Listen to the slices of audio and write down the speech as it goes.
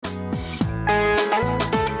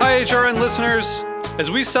HRN listeners.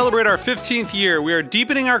 As we celebrate our 15th year, we are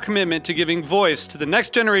deepening our commitment to giving voice to the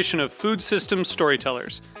next generation of food systems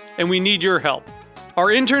storytellers, and we need your help. Our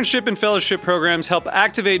internship and fellowship programs help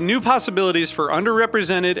activate new possibilities for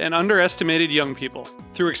underrepresented and underestimated young people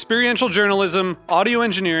through experiential journalism, audio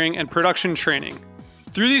engineering, and production training.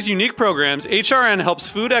 Through these unique programs, HRN helps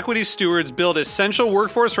food equity stewards build essential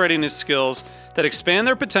workforce readiness skills that expand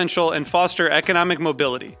their potential and foster economic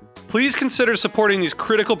mobility. Please consider supporting these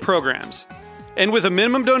critical programs. And with a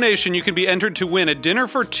minimum donation, you can be entered to win a dinner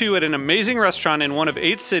for two at an amazing restaurant in one of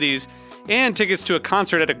 8 cities and tickets to a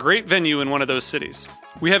concert at a great venue in one of those cities.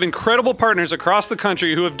 We have incredible partners across the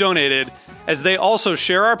country who have donated, as they also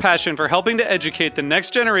share our passion for helping to educate the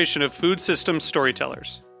next generation of food systems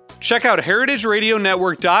storytellers. Check out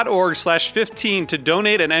heritageradionetwork.org/15 to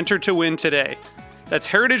donate and enter to win today. That's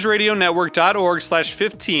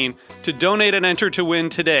heritageradionetwork.org/15 to donate and enter to win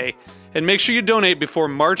today. And make sure you donate before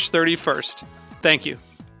March 31st. Thank you.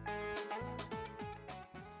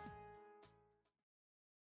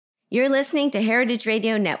 You're listening to Heritage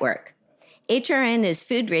Radio Network. HRN is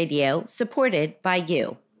food radio supported by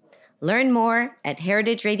you. Learn more at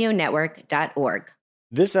heritageradionetwork.org.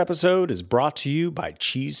 This episode is brought to you by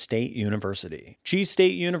Cheese State University. Cheese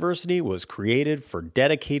State University was created for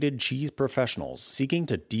dedicated cheese professionals seeking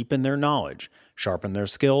to deepen their knowledge, sharpen their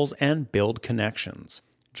skills, and build connections.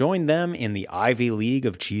 Join them in the Ivy League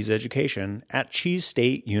of cheese education at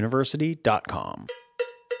cheesestateuniversity.com.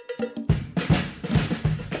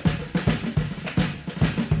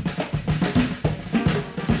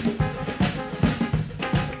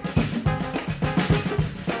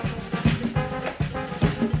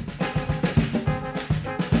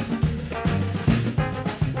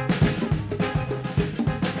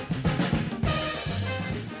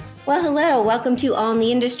 Well, hello. Welcome to All in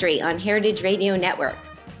the Industry on Heritage Radio Network.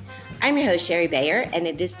 I'm your host, Sherry Bayer, and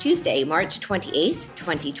it is Tuesday, March 28th,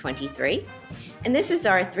 2023. And this is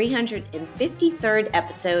our 353rd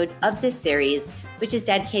episode of this series, which is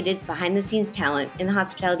dedicated behind-the-scenes talent in the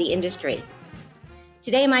hospitality industry.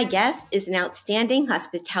 Today, my guest is an outstanding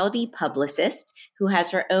hospitality publicist who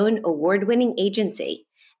has her own award-winning agency,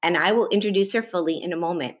 and I will introduce her fully in a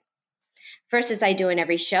moment. First, as I do in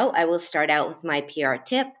every show, I will start out with my PR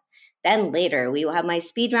tip. Then later, we will have my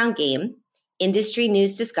speed round game, industry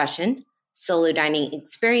news discussion, solo dining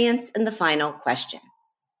experience, and the final question.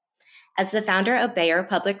 As the founder of Bayer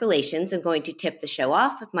Public Relations, I'm going to tip the show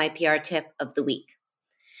off with my PR tip of the week.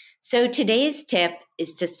 So today's tip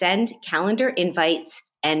is to send calendar invites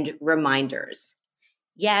and reminders.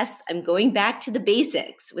 Yes, I'm going back to the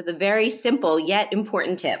basics with a very simple yet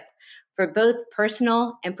important tip for both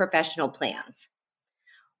personal and professional plans.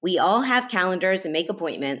 We all have calendars and make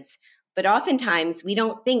appointments, but oftentimes we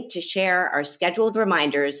don't think to share our scheduled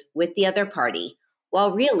reminders with the other party,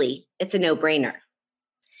 while really it's a no-brainer.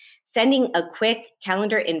 Sending a quick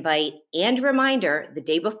calendar invite and reminder the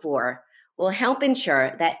day before will help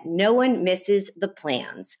ensure that no one misses the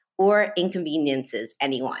plans or inconveniences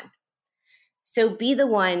anyone. So be the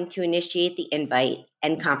one to initiate the invite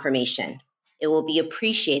and confirmation. It will be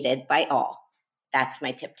appreciated by all. That's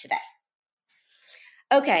my tip today.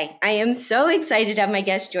 Okay, I am so excited to have my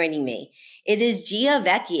guest joining me. It is Gia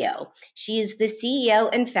Vecchio. She is the CEO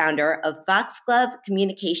and founder of Foxglove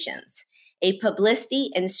Communications, a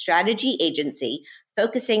publicity and strategy agency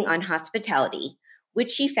focusing on hospitality,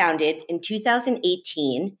 which she founded in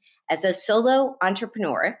 2018 as a solo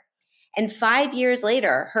entrepreneur. And 5 years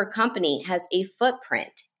later, her company has a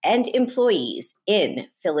footprint and employees in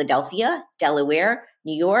Philadelphia, Delaware,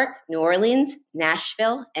 New York, New Orleans,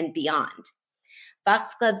 Nashville, and beyond.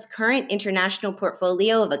 Foxglove's current international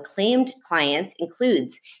portfolio of acclaimed clients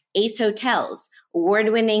includes Ace Hotels,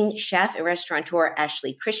 award-winning chef and restaurateur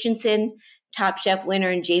Ashley Christensen, Top Chef winner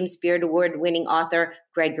and James Beard Award-winning author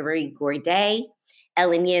Gregory Gourdet,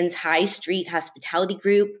 Ellen Yin's High Street Hospitality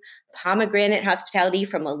Group, Pomegranate Hospitality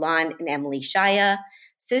from Milan and Emily Shaya,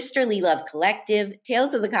 Sisterly Love Collective,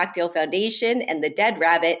 Tales of the Cocktail Foundation, and The Dead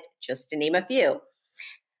Rabbit, just to name a few.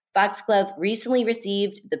 Foxglove recently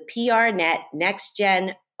received the PR Net Next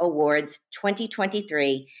Gen Awards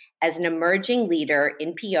 2023 as an emerging leader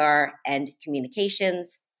in PR and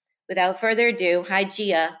communications. Without further ado, hi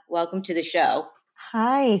Gia, welcome to the show.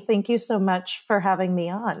 Hi, thank you so much for having me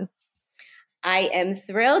on. I am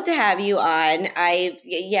thrilled to have you on.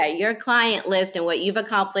 Your client list and what you've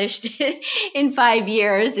accomplished in 5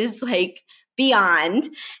 years is like beyond.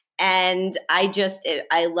 And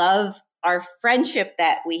I love our friendship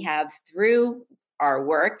that we have through our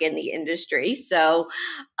work in the industry. So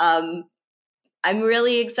I'm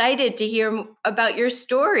really excited to hear about your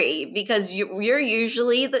story because you're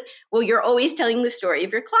usually you're always telling the story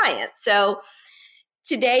of your client. So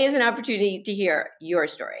today is an opportunity to hear your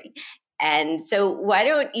story. And so why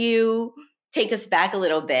don't you take us back a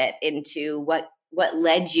little bit into what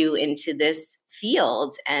led you into this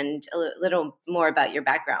field and a little more about your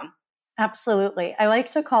background? Absolutely. I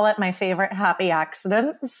like to call it my favorite happy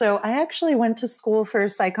accident. So I actually went to school for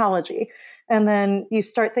psychology. And then you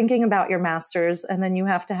start thinking about your master's, and then you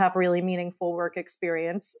have to have really meaningful work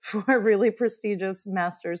experience for a really prestigious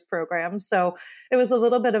master's program. So it was a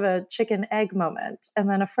little bit of a chicken egg moment. And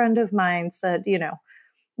then a friend of mine said,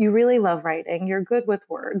 you really love writing. You're good with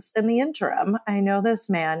words. In the interim, I know this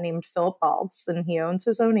man named Philip Baltz, and he owns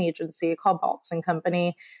his own agency called Baltz and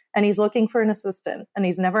Company. And he's looking for an assistant, and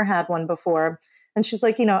he's never had one before. And she's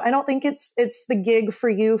like, I don't think it's the gig for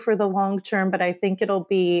you for the long term, but I think it'll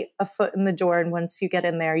be a foot in the door. And once you get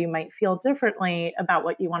in there, you might feel differently about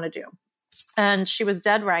what you want to do. And she was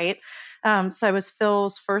dead right. So I was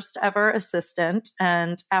Phil's first ever assistant.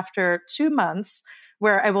 And after 2 months,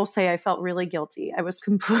 where I will say I felt really guilty, I was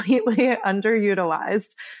completely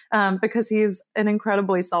underutilized because he's an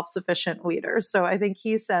incredibly self-sufficient leader. So I think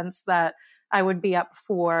he sensed that I would be up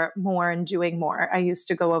for more and doing more. I used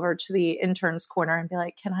to go over to the interns corner and be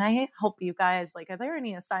like, can I help you guys? Like, are there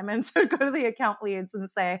any assignments? Or go to the account leads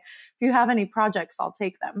and say, if you have any projects, I'll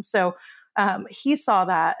take them. So he saw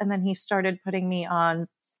that. And then he started putting me on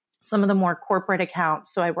some of the more corporate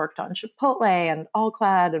accounts. So I worked on Chipotle and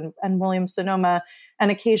Allclad and Williams Sonoma.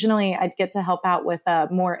 And occasionally I'd get to help out with a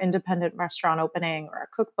more independent restaurant opening or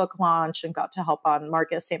a cookbook launch, and got to help on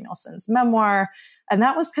Marcus Samuelson's memoir. And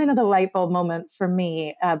that was kind of the light bulb moment for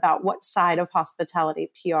me about what side of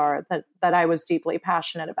hospitality PR that I was deeply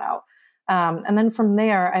passionate about. And then from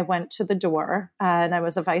there, I went to The Door, and I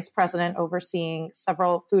was a vice president overseeing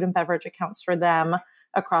several food and beverage accounts for them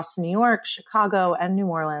across New York, Chicago, and New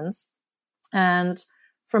Orleans. And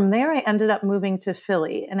from there, I ended up moving to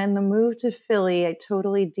Philly. And in the move to Philly, I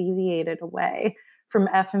totally deviated away from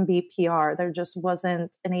F&B PR. There just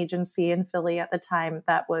wasn't an agency in Philly at the time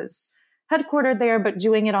that was headquartered there, but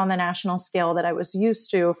doing it on the national scale that I was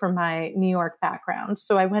used to from my New York background.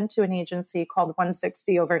 So I went to an agency called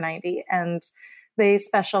 160/90, and they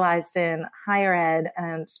specialized in higher ed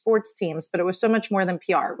and sports teams, but it was so much more than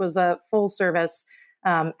PR. It was a full service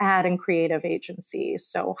ad and creative agency.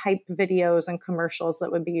 So hype videos and commercials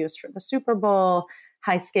that would be used for the Super Bowl,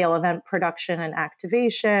 high scale event production and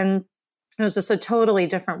activation. It was just a totally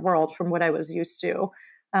different world from what I was used to.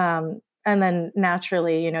 And then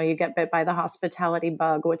naturally, you get bit by the hospitality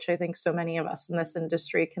bug, which I think so many of us in this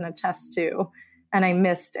industry can attest to. And I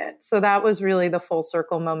missed it. So that was really the full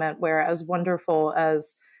circle moment where, as wonderful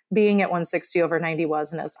as being at 160/90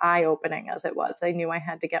 was, and as eye-opening as it was, I knew I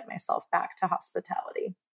had to get myself back to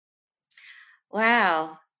hospitality.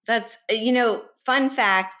 Wow. That's, fun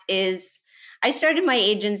fact is I started my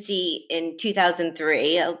agency in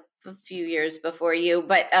 2003, a few years before you,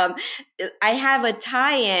 but I have a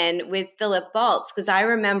tie-in with Philip Baltz because I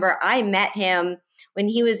remember I met him when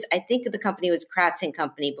he was, I think the company was Kratz and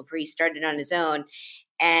Company before he started on his own.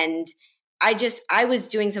 And I was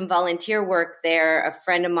doing some volunteer work there. A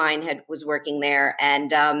friend of mine was working there,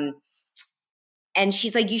 and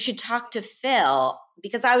she's like, you should talk to Phil,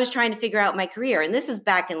 because I was trying to figure out my career. And this is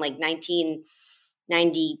back in like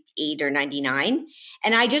 1998 or 99.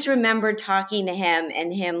 And I just remember talking to him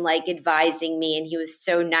and him like advising me, and he was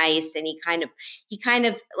so nice. And he kind of,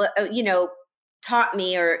 taught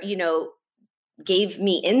me, or, gave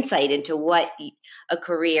me insight into what a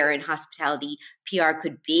career in hospitality PR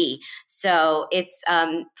could be. So it's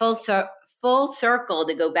full circle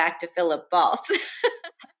to go back to Philip Baltz.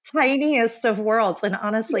 Tiniest of worlds. And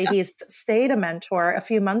honestly, he's stayed a mentor. A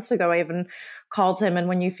few months ago, I even called him. And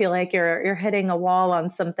when you feel like you're hitting a wall on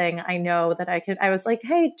something, I know that I was like,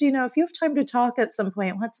 hey, do you know, if you have time to talk at some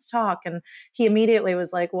point, let's talk. And he immediately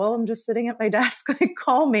was like, well, I'm just sitting at my desk, like,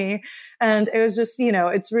 call me. And it was just,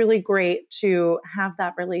 it's really great to have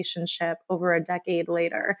that relationship over a decade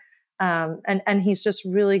later. And he's just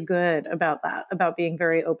really good about that, about being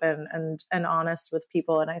very open and honest with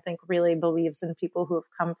people. And I think really believes in people who have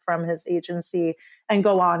come from his agency and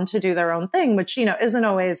go on to do their own thing, which, isn't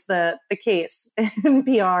always the case in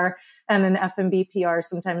PR and in F&B PR.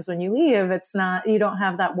 Sometimes when you leave, you don't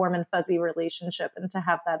have that warm and fuzzy relationship. And to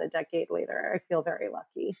have that a decade later, I feel very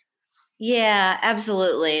lucky. Yeah,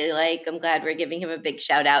 absolutely. Like, I'm glad we're giving him a big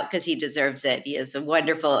shout out because he deserves it. He has a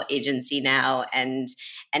wonderful agency now and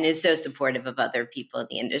is so supportive of other people in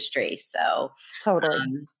the industry. So totally.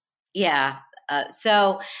 Yeah.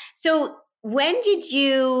 So when did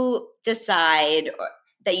you decide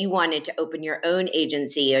that you wanted to open your own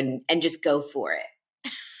agency and just go for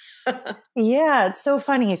it? Yeah, it's so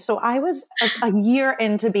funny. So I was a year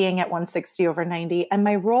into being at 160/90, and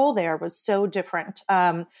my role there was so different.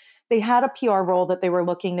 They had a PR role that they were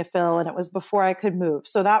looking to fill, and it was before I could move.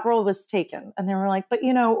 So that role was taken. And they were like, but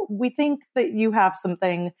we think that you have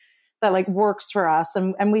something that like works for us,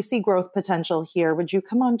 and we see growth potential here. Would you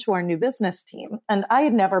come on to our new business team? And I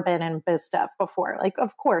had never been in biz dev before. Like,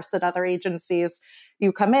 of course, at other agencies,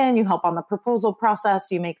 you come in, you help on the proposal process,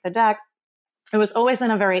 you make the deck. It was always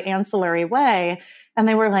in a very ancillary way. And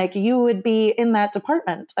they were like, you would be in that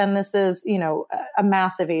department. And this is, a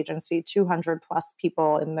massive agency, 200 plus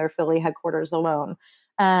people in their Philly headquarters alone.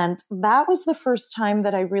 And that was the first time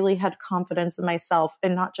that I really had confidence in myself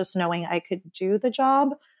in not just knowing I could do the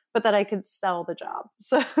job, but that I could sell the job.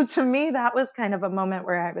 So to me, that was kind of a moment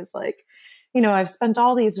where I was like, I've spent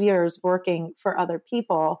all these years working for other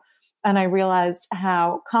people. And I realized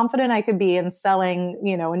how confident I could be in selling,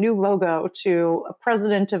 a new logo to a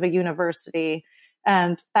president of a university.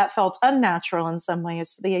 And that felt unnatural in some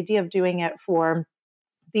ways. So the idea of doing it for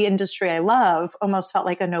the industry I love almost felt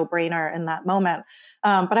like a no-brainer in that moment.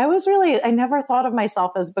 But I never thought of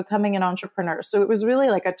myself as becoming an entrepreneur. So it was really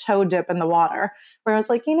like a toe dip in the water where I was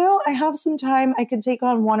like, I have some time. I could take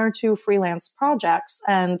on 1 or 2 freelance projects.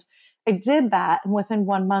 And I did that. And within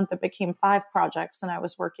 1 month, it became 5 projects. And I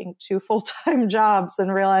was working 2 full-time jobs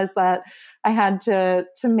and realized that I had to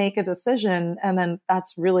make a decision. And then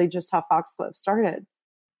that's really just how Foxglove started.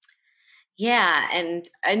 Yeah. And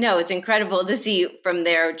I know it's incredible to see from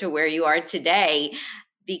there to where you are today,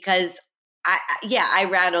 because I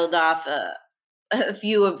rattled off a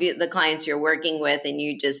few of the clients you're working with, and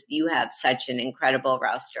you have such an incredible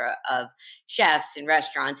roster of chefs and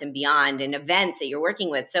restaurants and beyond and events that you're working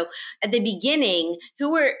with. So at the beginning,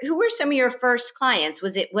 who were some of your first clients?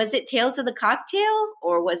 Was it Tales of the Cocktail,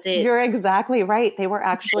 or was it? You're exactly right. They were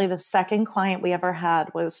actually the second client we ever had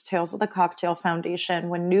was Tales of the Cocktail Foundation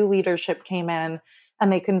when new leadership came in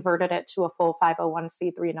and they converted it to a full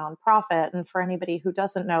 501c3 nonprofit. And for anybody who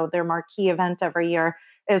doesn't know, their marquee event every year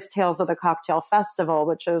is Tales of the Cocktail Festival,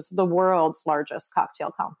 which is the world's largest cocktail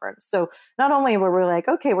conference. So not only were we like,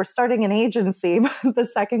 okay, we're starting an agency, but the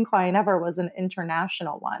second client ever was an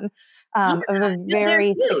international one of a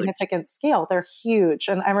very significant scale. They're huge.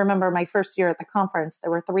 And I remember my first year at the conference, there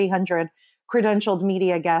were 300 credentialed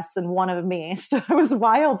media guests and one of me. So I was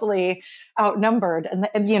wildly outnumbered. And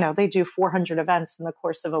they do 400 events in the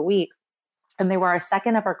course of a week. And they were our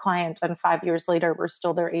second ever client. And 5 years later, we're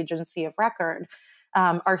still their agency of record.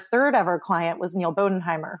 Our third ever client was Neil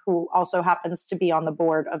Bodenheimer, who also happens to be on the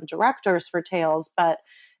board of directors for Tales, but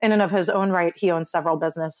in and of his own right, he owns several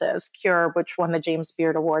businesses. Cure, which won the James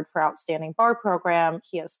Beard Award for Outstanding Bar Program.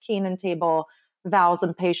 He has Keen and Table, Val's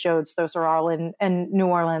and Peychaud's. Those are all in New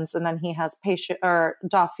Orleans. And then he has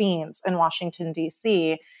Dauphines in Washington,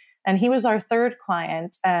 D.C., and he was our third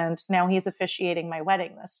client, and now he's officiating my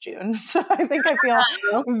wedding this June. So I think I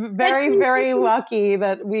feel very, very lucky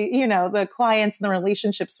that we, the clients and the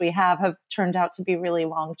relationships we have turned out to be really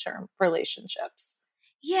long-term relationships.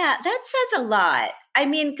 Yeah, that says a lot. I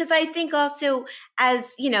mean, because I think also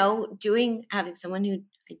as, having someone who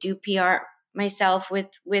I do PR myself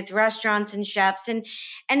with restaurants and chefs, and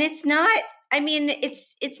it's not,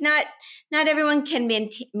 it's not everyone can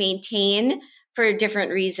maintain for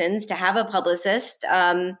different reasons to have a publicist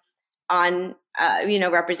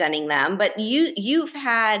representing them. But you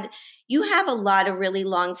have a lot of really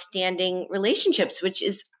long-standing relationships, which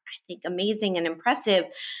is, I think, amazing and impressive.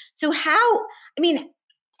 So how do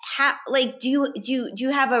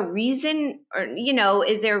you have a reason, or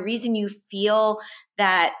is there a reason you feel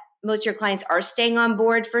that most of your clients are staying on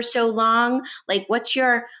board for so long? Like, what's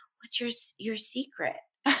your secret?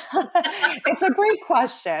 It's a great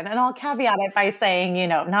question. And I'll caveat it by saying,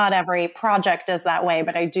 not every project is that way,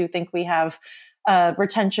 but I do think we have a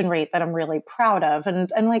retention rate that I'm really proud of.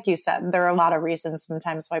 And like you said, there are a lot of reasons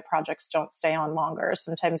sometimes why projects don't stay on longer.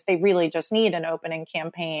 Sometimes they really just need an opening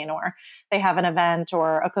campaign, or they have an event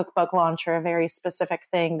or a cookbook launch or a very specific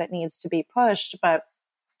thing that needs to be pushed. But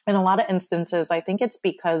in a lot of instances, I think it's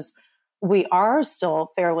because we are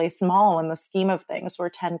still fairly small in the scheme of things. We're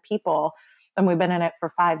 10 people. And we've been in it for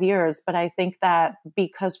 5 years. But I think that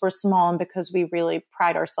because we're small and because we really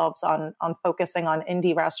pride ourselves on focusing on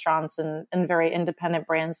indie restaurants and very independent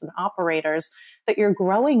brands and operators, that you're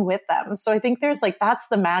growing with them. So I think there's that's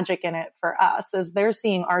the magic in it for us, is they're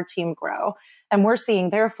seeing our team grow and we're seeing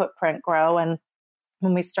their footprint grow. And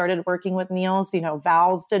when we started working with Neil's,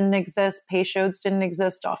 Val's didn't exist, Peychaud's didn't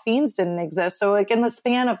exist, Dauphines didn't exist. So in the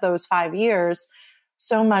span of those 5 years,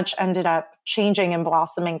 so much ended up changing and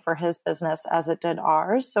blossoming for his business as it did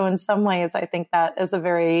ours. So in some ways, I think that is a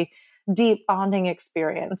very deep bonding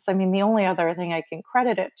experience. I mean, the only other thing I can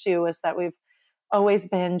credit it to is that we've always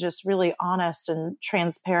been just really honest and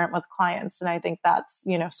transparent with clients. And I think that's,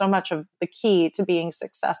 so much of the key to being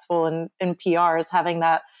successful in PR is having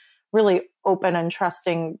that really open and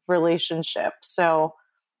trusting relationship. So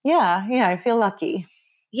yeah, I feel lucky.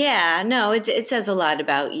 Yeah, no, it says a lot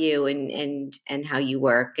about you and how you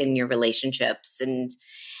work and your relationships and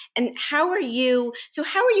how are you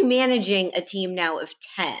managing a team now of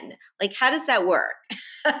 10? Like, how does that work?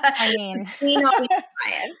 I mean, Between all your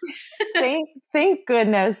clients. thank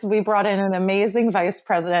goodness we brought in an amazing vice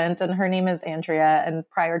president, and her name is Andrea. And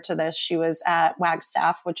prior to this, she was at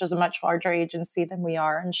Wagstaff, which is a much larger agency than we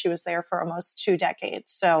are. And she was there for almost 2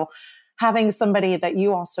 decades. So having somebody that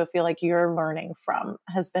you also feel like you're learning from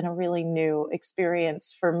has been a really new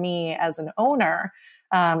experience for me as an owner.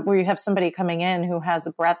 Where you have somebody coming in who has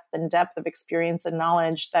a breadth and depth of experience and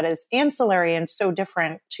knowledge that is ancillary and so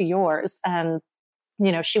different to yours. And,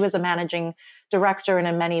 she was a managing director and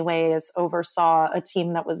in many ways oversaw a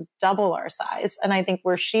team that was double our size. And I think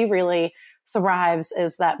where she really thrives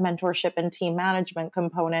is that mentorship and team management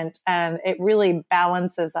component. And it really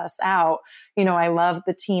balances us out. I love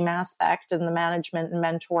the team aspect and the management and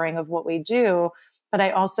mentoring of what we do. But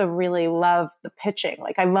I also really love the pitching.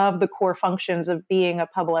 Like, I love the core functions of being a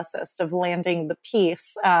publicist, of landing the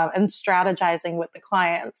piece and strategizing with the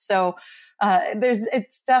client. So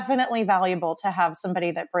it's definitely valuable to have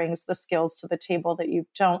somebody that brings the skills to the table that you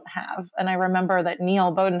don't have. And I remember that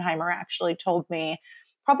Neil Bodenheimer actually told me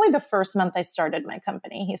probably the first month I started my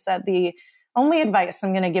company, he said, the only advice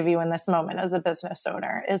I'm going to give you in this moment as a business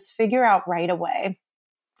owner is figure out right away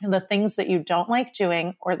the things that you don't like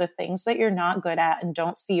doing or the things that you're not good at and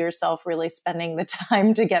don't see yourself really spending the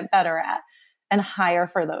time to get better at, and hire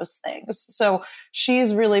for those things. So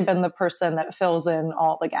she's really been the person that fills in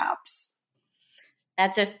all the gaps. I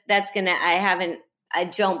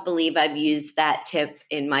don't believe I've used that tip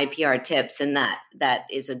in my PR tips, and that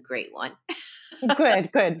is a great one.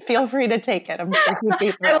 Good. Feel free to take it. I'm sure you'd be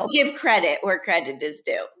thrilled. I will give credit where credit is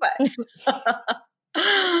due, but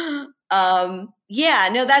yeah,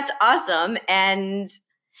 no, that's awesome. And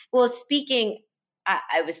well, speaking,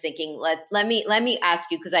 I was thinking, let me ask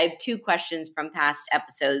you, because I have 2 questions from past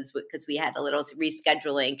episodes, because we had a little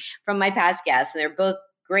rescheduling from my past guests, and they're both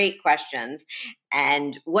great questions.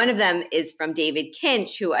 And one of them is from David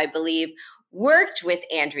Kinch, who I believe worked with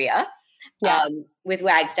Andrea, yes, with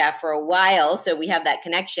Wagstaff for a while. So we have that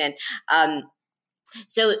connection.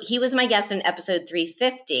 So he was my guest in episode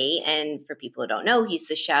 350. And for people who don't know, he's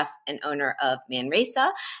the chef and owner of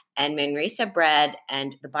Manresa and Manresa Bread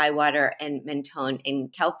and the Bywater and Mentone in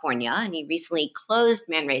California. And he recently closed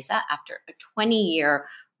Manresa after a 20-year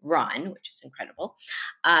run, which is incredible.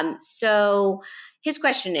 So his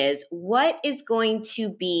question is, what is going to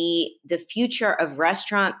be the future of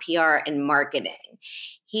restaurant PR and marketing?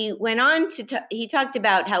 He went on to he talked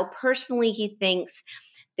about how personally he thinks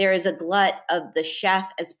there is a glut of the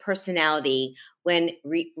chef as personality when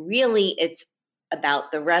really it's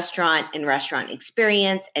about the restaurant and restaurant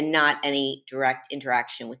experience and not any direct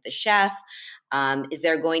interaction with the chef. Is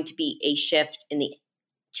there going to be a shift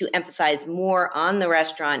to emphasize more on the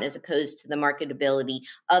restaurant as opposed to the marketability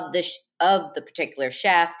of the particular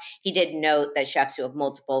chef? He did note that chefs who have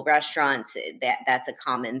multiple restaurants, that's a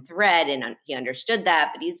common thread, and he understood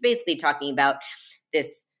that. But he's basically talking about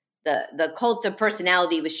this. The cult of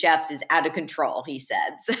personality with chefs is out of control, he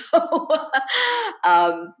said. So,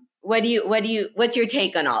 what's your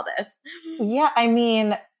take on all this? Yeah, I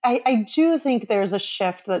mean, I do think there's a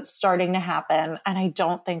shift that's starting to happen, and I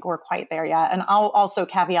don't think we're quite there yet. And I'll also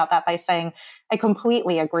caveat that by saying I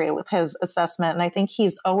completely agree with his assessment. And I think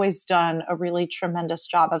he's always done a really tremendous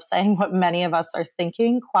job of saying what many of us are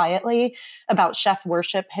thinking quietly about chef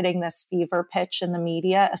worship hitting this fever pitch in the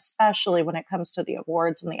media, especially when it comes to the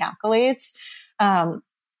awards and the accolades.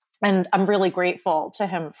 And I'm really grateful to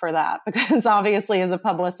him for that, because obviously as a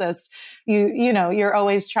publicist, you're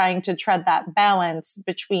always trying to tread that balance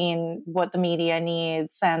between what the media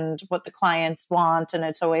needs and what the clients want. And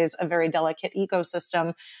it's always a very delicate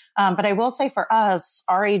ecosystem. But I will say for us,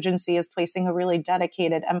 our agency is placing a really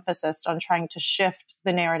dedicated emphasis on trying to shift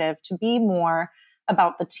the narrative to be more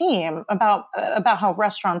about the team, about how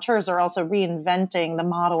restaurateurs are also reinventing the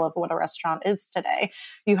model of what a restaurant is today.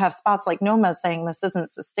 You have spots like Noma saying this isn't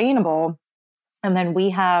sustainable. And then we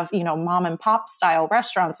have, mom and pop style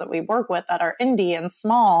restaurants that we work with that are indie and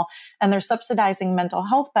small, and they're subsidizing mental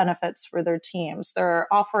health benefits for their teams. They're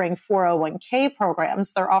offering 401k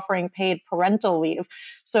programs. They're offering paid parental leave.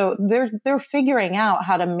 So they're figuring out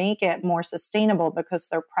how to make it more sustainable because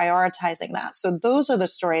they're prioritizing that. So those are the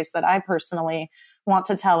stories that I personally want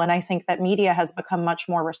to tell. And I think that media has become much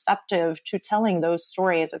more receptive to telling those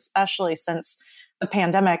stories, especially since the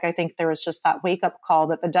pandemic. I think there was just that wake up call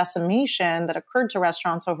that the decimation that occurred to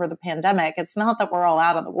restaurants over the pandemic, it's not that we're all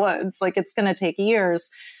out of the woods. Like, it's going to take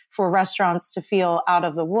years for restaurants to feel out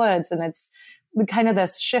of the woods. And it's kind of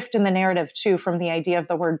this shift in the narrative too, from the idea of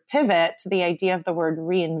the word pivot to the idea of the word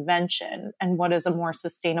reinvention and what is a more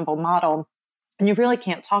sustainable model. And you really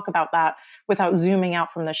can't talk about that without zooming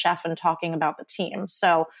out from the chef and talking about the team.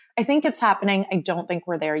 So I think it's happening. I don't think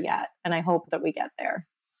we're there yet. And I hope that we get there.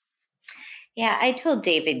 Yeah, I told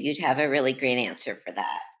David you'd have a really great answer for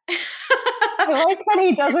that. I like that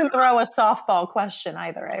he doesn't throw a softball question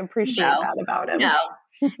either. I appreciate that about him. No.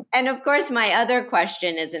 And of course, my other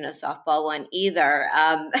question isn't a softball one either.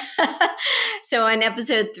 So on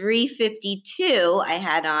episode 352, I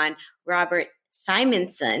had on Robert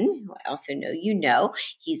Simonson, who I also know you know.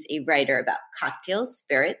 He's a writer about cocktails,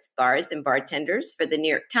 spirits, bars, and bartenders for the New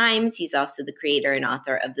York Times. He's also the creator and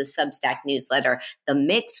author of the Substack newsletter, The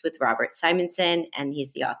Mix with Robert Simonson, and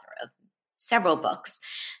he's the author of several books.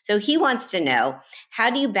 So he wants to know, how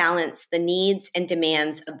do you balance the needs and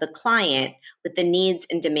demands of the client with the needs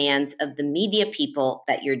and demands of the media people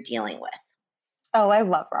that you're dealing with? Oh, I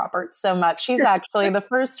love Robert so much. He's actually the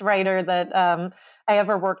first writer that I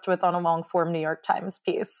ever worked with on a long form New York Times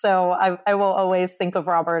piece. So I will always think of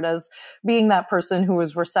Robert as being that person who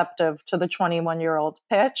was receptive to the 21-year-old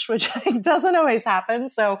pitch, which doesn't always happen.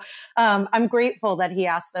 So I'm grateful that he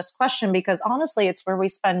asked this question, because honestly, it's where we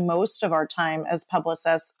spend most of our time as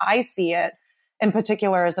publicists. I see it in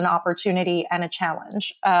particular as an opportunity and a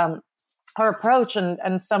challenge. Our approach,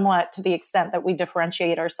 and somewhat to the extent that we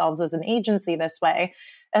differentiate ourselves as an agency this way,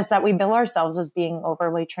 is that we bill ourselves as being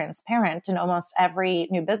overly transparent in almost every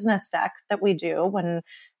new business deck that we do. When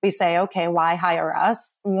we say, okay, why hire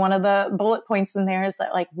us? One of the bullet points in there is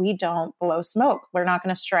that, like, we don't blow smoke. We're not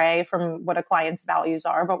going to stray from what a client's values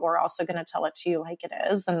are, but we're also going to tell it to you like it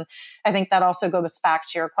is. And I think that also goes back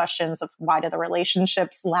to your questions of why do the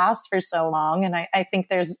relationships last for so long? And I think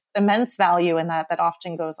there's immense value in that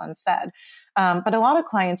often goes unsaid. But a lot of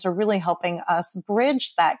clients are really helping us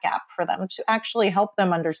bridge that gap for them to actually help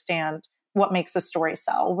them understand what makes a story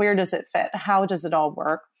sell. Where does it fit? How does it all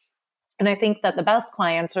work? And I think that the best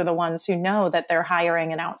clients are the ones who know that they're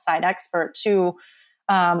hiring an outside expert to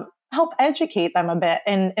help educate them a bit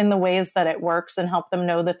in the ways that it works, and help them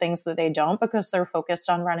know the things that they don't, because they're focused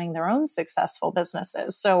on running their own successful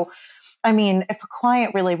businesses. So, I mean, if a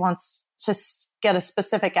client really wants to get a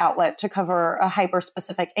specific outlet to cover a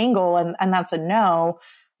hyper-specific angle, and that's a no,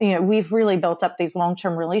 we've really built up these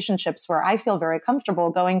long-term relationships where I feel very comfortable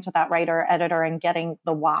going to that writer, editor, and getting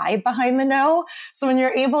the why behind the no. So when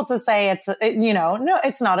you're able to say no,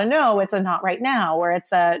 it's not a no, it's a not right now, or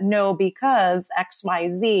it's a no because X, Y,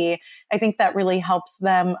 Z, I think that really helps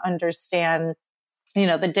them understand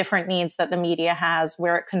the different needs that the media has,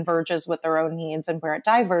 where it converges with their own needs and where it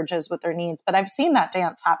diverges with their needs. But I've seen that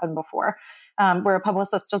dance happen before, where a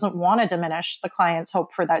publicist doesn't want to diminish the client's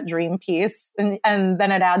hope for that dream piece. And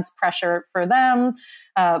then it adds pressure for them.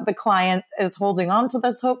 The client is holding on to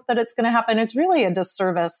this hope that it's going to happen. It's really a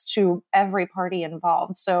disservice to every party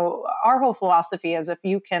involved. So our whole philosophy is, if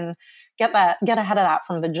you can get ahead of that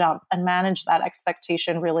from the jump and manage that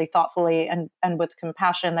expectation really thoughtfully and with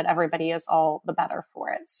compassion, that everybody is all the better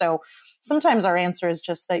for it. So sometimes our answer is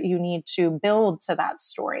just that you need to build to that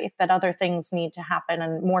story, that other things need to happen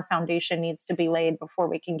and more foundation needs to be laid before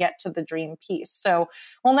we can get to the dream piece. So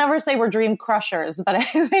we'll never say we're dream crushers, but I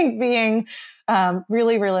think being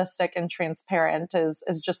really realistic and transparent is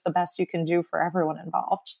just the best you can do for everyone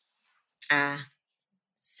involved.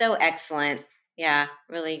 So excellent. Yeah,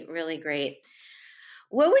 really, really great.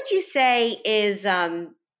 What would you say is,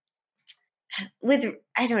 with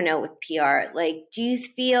PR, like, do you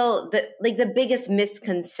feel the biggest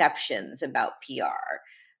misconceptions about PR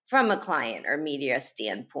from a client or media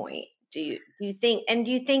standpoint? Do you think,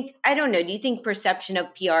 do you think perception of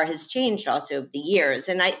PR has changed also over the years?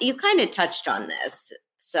 And you kind of touched on this.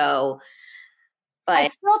 So, but I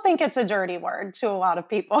still think it's a dirty word to a lot of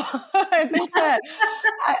people. I think that,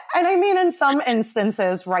 in some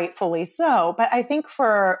instances, rightfully so. But I think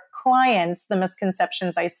for clients, the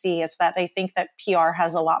misconceptions I see is that they think that PR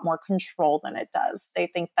has a lot more control than it does. They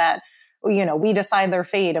think that we decide their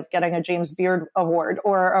fate of getting a James Beard Award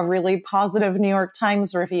or a really positive New York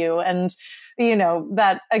Times review. And,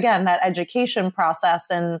 that again, that education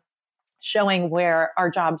process and showing where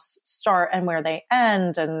our jobs start and where they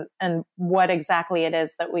end and what exactly it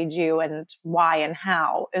is that we do and why and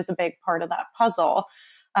how is a big part of that puzzle.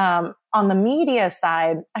 On the media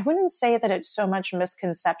side, I wouldn't say that it's so much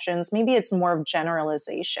misconceptions. Maybe it's more of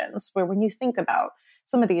generalizations where when you think about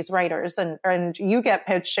some of these writers and you get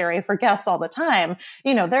pitched, Sherry, for guests all the time,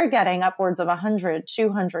 they're getting upwards of 100,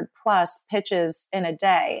 200 plus pitches in a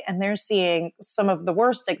day. And they're seeing some of the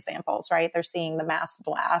worst examples, right? They're seeing the mass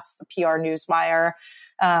blast, the PR newswire,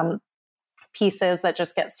 pieces that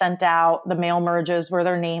just get sent out, the mail merges where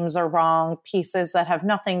their names are wrong, pieces that have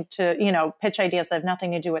nothing to, pitch ideas that have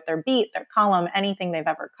nothing to do with their beat, their column, anything they've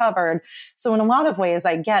ever covered. So in a lot of ways,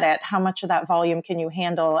 I get it. How much of that volume can you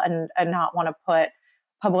handle and not want to put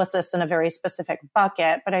publicists in a very specific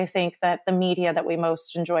bucket? But I think that the media that we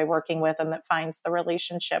most enjoy working with and that finds the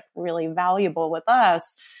relationship really valuable with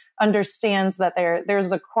us understands that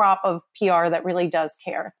there's a crop of PR that really does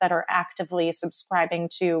care, that are actively subscribing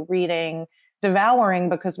to, reading, devouring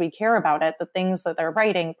because we care about it, the things that they're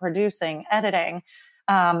writing, producing, editing.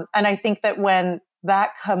 And I think that when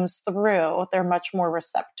that comes through, they're much more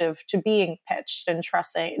receptive to being pitched and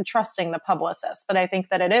trusting the publicist. But I think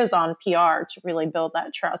that it is on PR to really build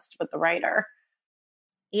that trust with the writer.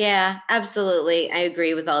 Yeah, absolutely. I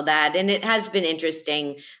agree with all that. And it has been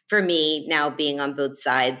interesting for me now being on both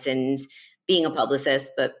sides and being a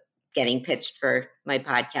publicist, but getting pitched for my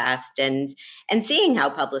podcast and seeing how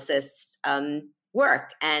publicists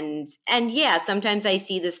work. And yeah, sometimes I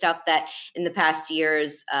see the stuff that in the past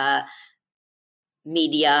years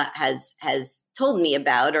media has told me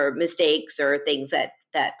about, or mistakes or things that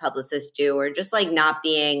publicists do, or just like not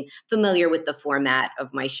being familiar with the format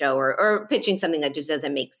of my show, or pitching something that just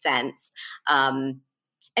doesn't make sense. And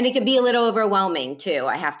it can be a little overwhelming too,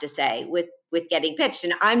 I have to say, with getting pitched.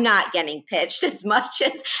 And I'm not getting pitched as much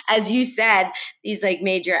as you said, these like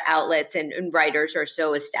major outlets and writers are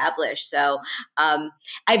so established. So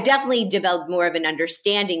I've definitely developed more of an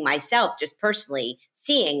understanding myself, just personally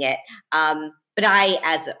seeing it. But I,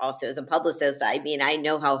 as a publicist, I mean, I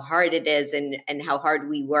know how hard it is and how hard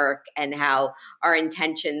we work and how our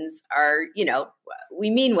intentions are, we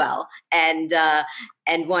mean well and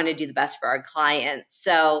want to do the best for our clients.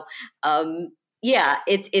 So, yeah,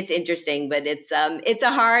 it's interesting, but it's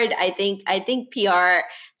a hard, I think PR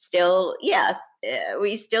still, yes,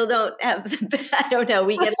 we still don't have, I don't know,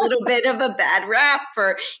 we get a little bit of a bad rap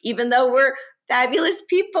for, even though we're fabulous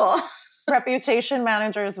people. Reputation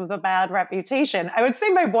managers with a bad reputation. I would say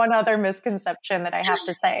my one other misconception that I have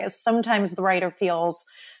to say is sometimes the writer feels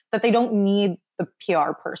that they don't need the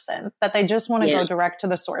PR person, that they just want to go direct to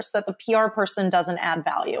the source, that the PR person doesn't add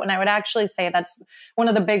value. And I would actually say that's one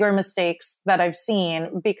of the bigger mistakes that I've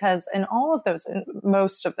seen, because in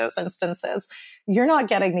most of those instances, you're not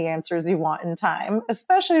getting the answers you want in time,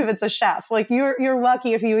 especially if it's a chef. Like you're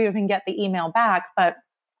lucky if you even get the email back, but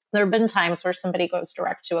there have been times where somebody goes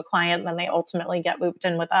direct to a client and then they ultimately get looped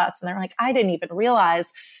in with us. And they're like, I didn't even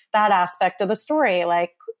realize that aspect of the story.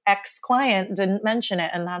 Like X client didn't mention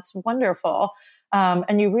it. And that's wonderful.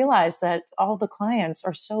 And you realize that all the clients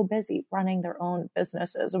are so busy running their own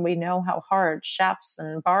businesses. And we know how hard chefs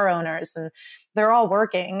and bar owners, and they're all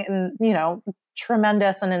working in,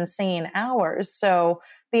 tremendous and insane hours. So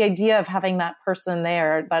the idea of having that person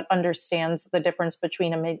there that understands the difference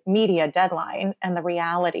between a media deadline and the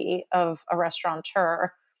reality of a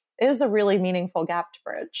restaurateur is a really meaningful gap to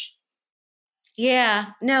bridge.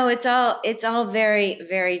 Yeah, no, it's all very,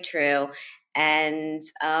 very true. And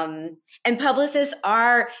publicists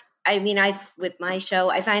are, I mean, with my show,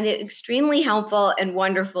 I find it extremely helpful and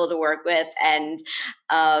wonderful to work with. And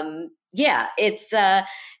yeah, it's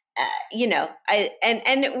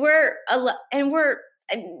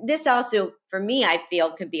this also, for me, I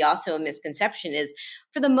feel could be also a misconception is,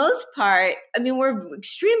 for the most part, I mean, we're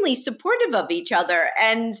extremely supportive of each other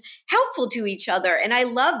and helpful to each other. And I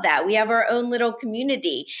love that. We have our own little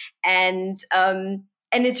community. And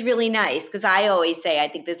it's really nice, because I always say, I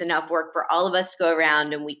think there's enough work for all of us to go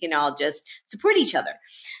around and we can all just support each other.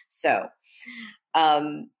 So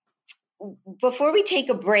before we take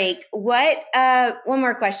a break, one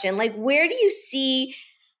more question, like, where do you see,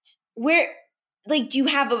 do you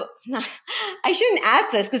have I shouldn't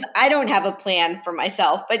ask this because I don't have a plan for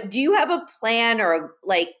myself, but do you have a plan or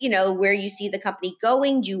where you see the company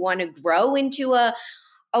going? Do you want to grow into a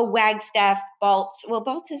Wagstaff Balts? Well,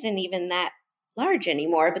 Balts isn't even that large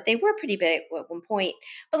anymore, but they were pretty big at one point.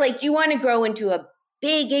 But do you want to grow into a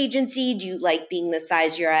big agency? Do you like being the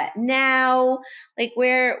size you're at now? Like what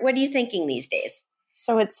are you thinking these days?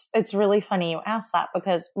 So it's really funny you asked that,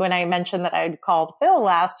 because when I mentioned that I'd called Phil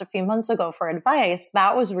last a few months ago for advice,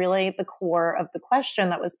 that was really the core of the question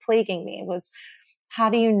that was plaguing me was, how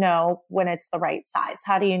do you know when it's the right size?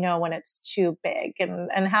 How do you know when it's too big?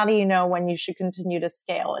 And how do you know when you should continue to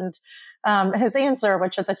scale? And his answer,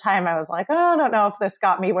 which at the time I was like, oh, I don't know if this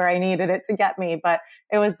got me where I needed it to get me, but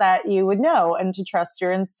it was that you would know and to trust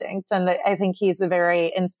your instinct. And I think he's a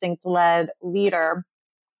very instinct-led leader.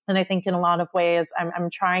 And I think in a lot of ways, I'm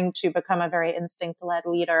trying to become a very instinct-led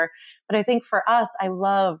leader. But I think for us, I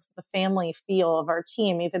love the family feel of our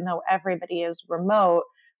team, even though everybody is remote.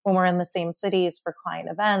 When we're in the same cities for client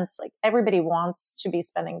events, like everybody wants to be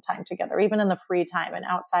spending time together, even in the free time and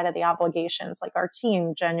outside of the obligations. Like our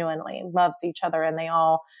team genuinely loves each other and they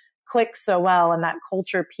all click so well. And that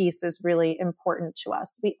culture piece is really important to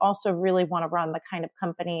us. We also really want to run the kind of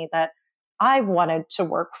company that I wanted to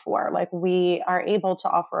work for. Like we are able to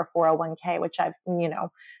offer a 401k, which I've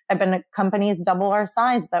been at companies double our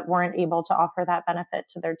size that weren't able to offer that benefit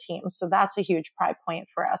to their team. So that's a huge pride point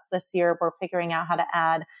for us. This year, we're figuring out how to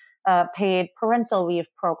add a paid parental leave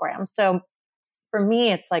program. So for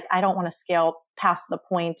me, it's like, I don't want to scale past the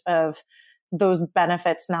point of those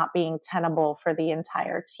benefits not being tenable for the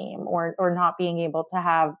entire team or not being able to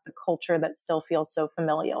have the culture that still feels so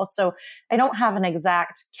familial. So I don't have an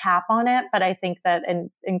exact cap on it, but I think that in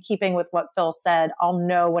keeping with what Phil said, I'll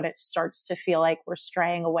know when it starts to feel like we're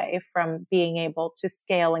straying away from being able to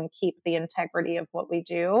scale and keep the integrity of what we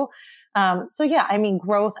do. So yeah, I mean,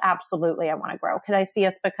 growth, absolutely. I want to grow. Could I see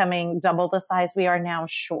us becoming double the size we are now?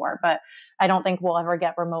 Sure. But I don't think we'll ever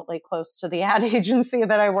get remotely close to the ad agency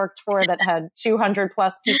that I worked for that had 200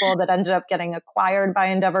 plus people that ended up getting acquired by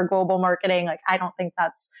Endeavor Global Marketing. Like, I don't think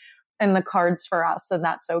that's in the cards for us, and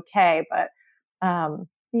that's okay. But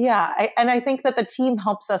I think that the team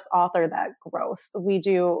helps us author that growth. We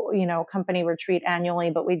do, company retreat annually,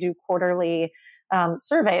 but we do quarterly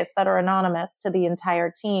surveys that are anonymous to the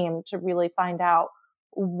entire team to really find out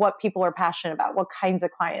what people are passionate about, what kinds of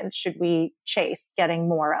clients should we chase getting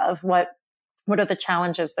more of, what are the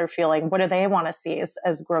challenges they're feeling, what do they want to see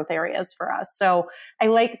as growth areas for us. So I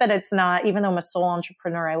like that it's not, even though I'm a sole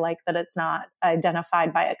entrepreneur, I like that it's not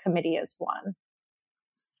identified by a committee as one.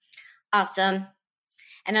 Awesome.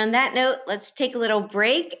 And on that note, let's take a little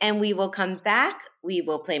break and we will come back. We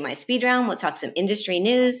will play my speed round. We'll talk some industry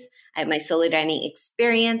news. I have my solo dining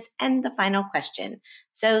experience and the final question.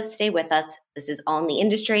 So stay with us. This is All in the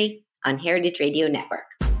Industry on Heritage Radio Network.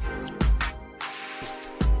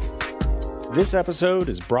 This episode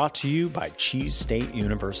is brought to you by Cheese State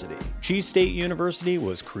University. Cheese State University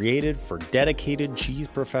was created for dedicated cheese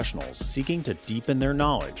professionals seeking to deepen their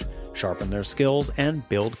knowledge, sharpen their skills, and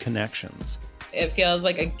build connections. It feels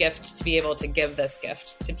like a gift to be able to give this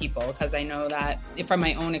gift to people, because I know that from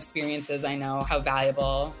my own experiences, I know how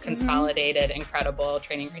valuable, consolidated, incredible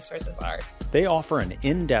training resources are. They offer an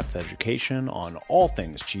in-depth education on all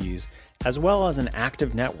things cheese, as well as an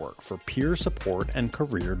active network for peer support and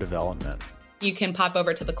career development. You can pop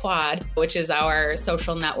over to the Quad, which is our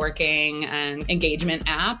social networking and engagement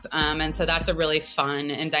app. And so that's a really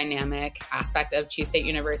fun and dynamic aspect of Cheese State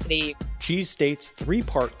University. Cheese State's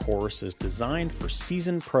 3-part course is designed for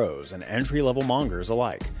seasoned pros and entry-level mongers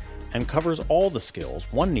alike and covers all the skills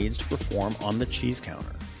one needs to perform on the cheese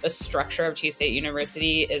counter. The structure of Cheese State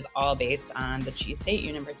University is all based on the Cheese State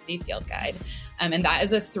University Field Guide. And that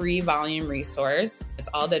is a 3-volume resource. It's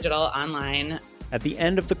all digital, online. At the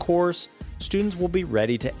end of the course, students will be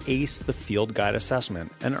ready to ace the field guide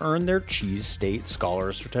assessment and earn their Cheese State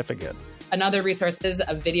Scholar Certificate. Another resource is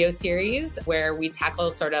a video series where we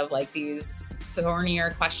tackle sort of like these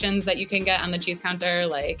thornier questions that you can get on the cheese counter,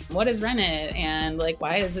 like what is rennet and like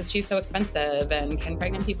why is this cheese so expensive and can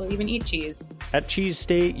pregnant people even eat cheese? At Cheese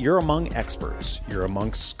State, you're among experts, you're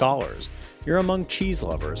amongst scholars, you're among cheese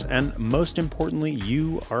lovers, and most importantly,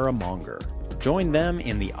 you are a monger. Join them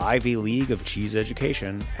in the Ivy League of cheese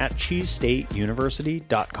education at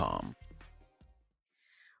cheesestateuniversity.com.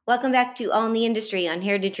 Welcome back to All in the Industry on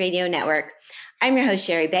Heritage Radio Network. I'm your host,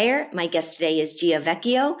 Sherry Bayer. My guest today is Gia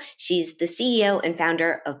Vecchio. She's the CEO and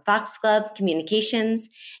founder of Foxglove Communications,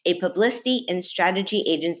 a publicity and strategy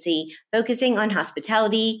agency focusing on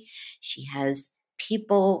hospitality. She has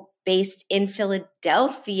people based in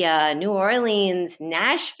Philadelphia, New Orleans,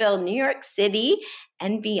 Nashville, New York City,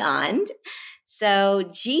 and beyond. So,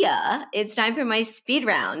 Gia, it's time for my speed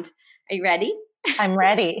round. Are you ready? I'm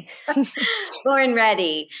ready. Born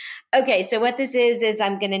ready. Okay, so what this is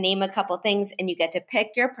I'm going to name a couple things and you get to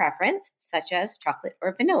pick your preference, such as chocolate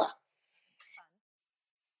or vanilla.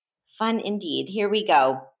 Fun indeed. Here we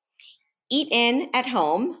go. Eat in at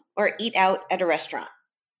home or eat out at a restaurant?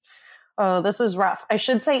 Oh, this is rough. I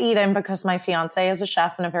should say eat in because my fiance is a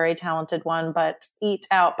chef and a very talented one, but eat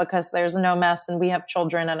out because there's no mess and we have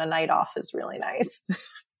children and a night off is really nice.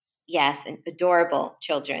 Yes, and adorable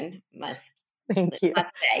children must Thank you.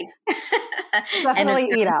 stay. Definitely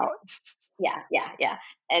eat out. Yeah.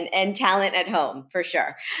 And talent at home for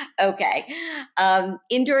sure. Okay.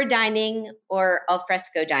 Indoor dining or al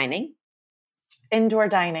fresco dining? Indoor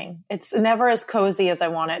dining. It's never as cozy as I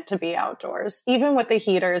want it to be outdoors. Even with the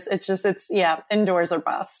heaters, indoors are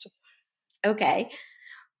best. Okay.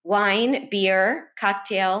 Wine, beer,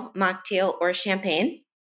 cocktail, mocktail, or champagne?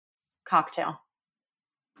 Cocktail.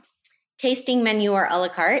 Tasting menu or a la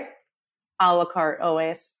carte? A la carte,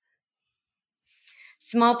 always.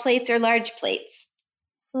 Small plates or large plates?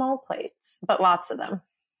 Small plates, but lots of them.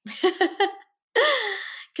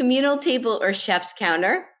 Communal table or chef's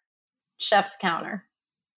counter? Chef's counter.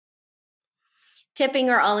 Tipping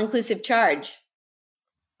or all-inclusive charge?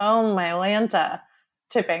 Oh, my Lanta.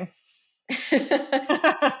 Tipping.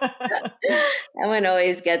 That one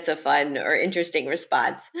always gets a fun or interesting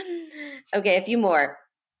response. Okay, a few more.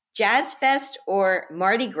 Jazz Fest or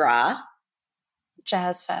Mardi Gras?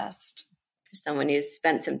 Jazz Fest. For someone who's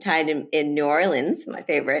spent some time in New Orleans, my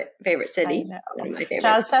favorite city. One of my favorites.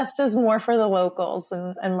 Jazz Fest is more for the locals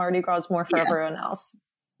and Mardi Gras is more for everyone else.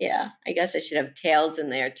 Yeah, I guess I should have tails in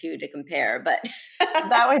there too to compare, but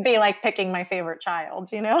that would be like picking my favorite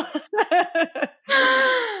child, you know?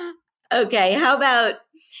 Okay, how about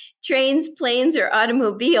trains, planes, or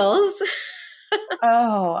automobiles?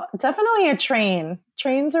 Oh, definitely a train.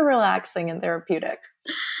 Trains are relaxing and therapeutic.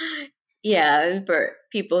 Yeah, and for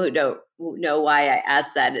people who don't know why I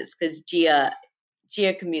asked that, it's because Gia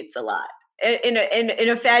commutes a lot in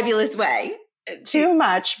a fabulous way. Too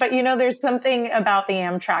much, but there's something about the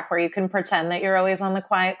Amtrak where you can pretend that you're always on the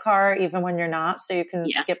quiet car, even when you're not, so you can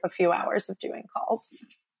skip a few hours of doing calls.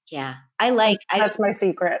 Yeah, that's my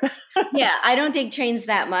secret. Yeah, I don't take trains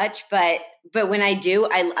that much, but when I do,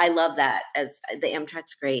 I love that. As the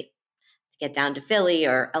Amtrak's great to get down to Philly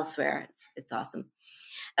or elsewhere. It's awesome.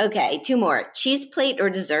 Okay, two more. Cheese plate or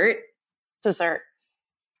dessert? Dessert.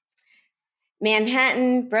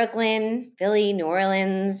 Manhattan, Brooklyn, Philly, New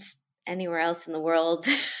Orleans, anywhere else in the world.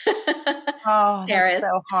 Oh, that's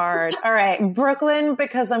so hard. All right. Brooklyn,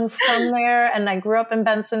 because I'm from there and I grew up in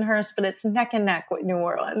Bensonhurst, but it's neck and neck with New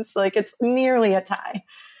Orleans. Like it's nearly a tie.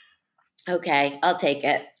 Okay. I'll take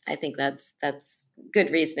it. I think that's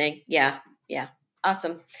good reasoning. Yeah.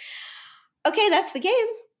 Awesome. Okay. That's the game.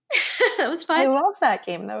 That was fun. I love that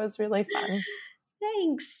game. That was really fun.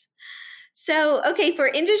 Thanks. So, okay, for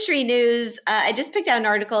industry news, I just picked out an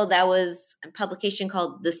article that was a publication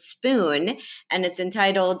called The Spoon, and it's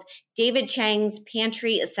entitled David Chang's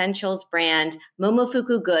Pantry Essentials brand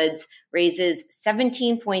Momofuku Goods raises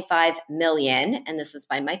 $17.5 million, and this was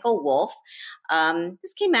by Michael Wolf.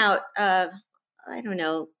 This came out, I don't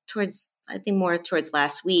know, more towards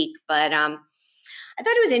last week, but I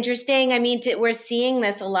thought it was interesting. I mean, we're seeing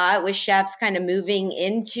this a lot with chefs kind of moving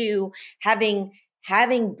into having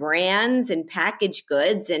brands and packaged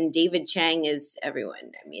goods. And David Chang is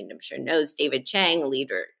everyone, I'm sure knows David Chang, a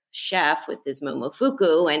leader chef with his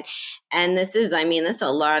Momofuku. And this is a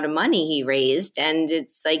lot of money he raised. And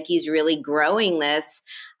it's like he's really growing this,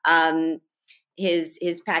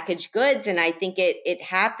 his packaged goods. And I think it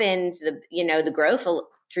happened, the growth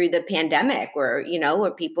through the pandemic where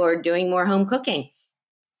people are doing more home cooking.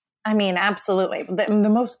 I mean, absolutely. The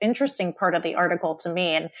most interesting part of the article to me,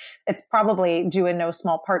 and it's probably due in no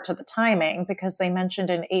small part to the timing, because they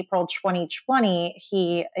mentioned in April 2020,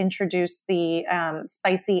 he introduced the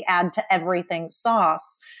spicy add to everything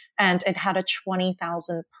sauce, and it had a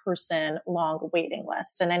 20,000 person long waiting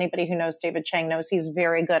list. And anybody who knows David Chang knows he's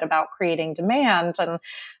very good about creating demand. And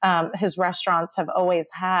his restaurants have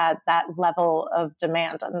always had that level of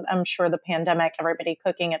demand. And I'm sure the pandemic, everybody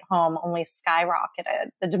cooking at home only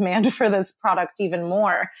skyrocketed the demand for this product even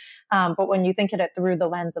more. But when you think of it through the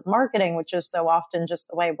lens of marketing, which is so often just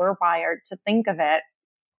the way we're wired to think of it,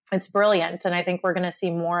 it's brilliant. And I think we're going to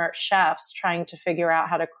see more chefs trying to figure out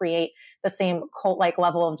how to create the same cult-like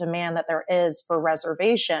level of demand that there is for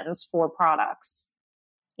reservations for products.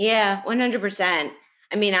 Yeah, 100%.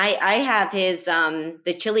 I mean, I have his,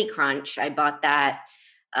 the chili crunch. I bought that.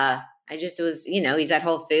 He's at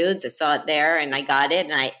Whole Foods. I saw it there and I got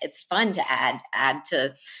it. And it's fun to add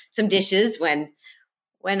to some dishes when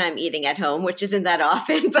I'm eating at home, which isn't that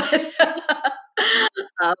often,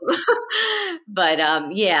 but,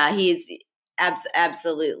 yeah,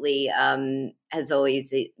 Absolutely. Has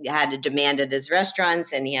always had a demand at his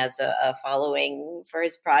restaurants, and he has a following for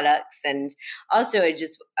his products. And also, I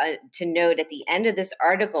just to note at the end of this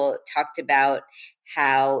article, it talked about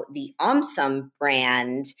how the Omsum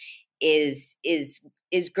brand is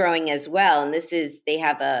growing as well. And they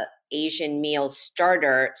have a Asian meal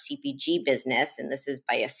starter CPG business, and this is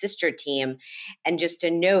by a sister team. And just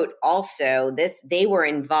to note also, they were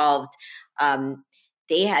involved.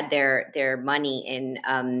 They had their money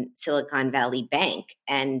in Silicon Valley Bank,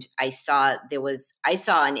 and I saw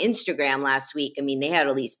on Instagram last week. I mean, they had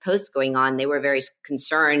all these posts going on. They were very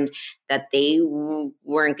concerned that they were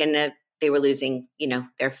losing,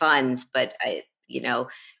 their funds. But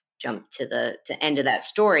jump to the end of that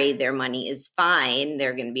story. Their money is fine.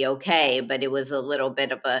 They're going to be okay. But it was a little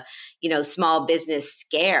bit of a small business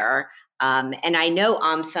scare. And I know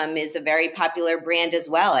Omsum is a very popular brand as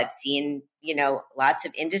well. I've seen, lots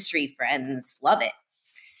of industry friends love it.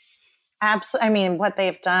 Absolutely. I mean, what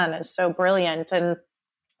they've done is so brilliant. And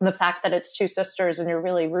the fact that it's two sisters and you're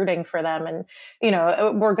really rooting for them. And,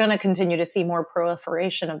 we're going to continue to see more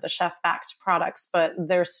proliferation of the chef-backed products. But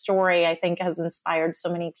their story, I think, has inspired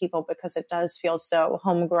so many people because it does feel so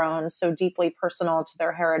homegrown, so deeply personal to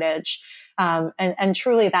their heritage. And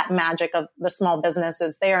truly that magic of the small business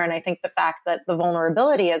is there. And I think the fact that the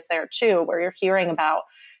vulnerability is there too, where you're hearing about,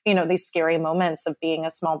 these scary moments of being a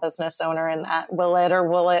small business owner and that will it or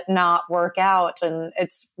will it not work out? And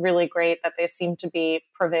it's really great that they seem to be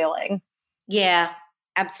prevailing. Yeah,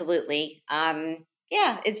 absolutely.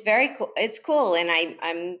 Yeah, it's very cool. It's cool. And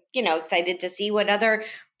I'm, excited to see what other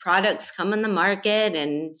products come on the market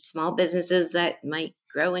and small businesses that might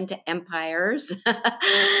grow into empires.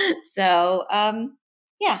 So,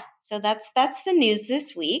 so that's the news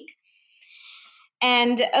this week.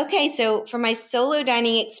 And okay, so for my solo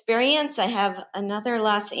dining experience, I have another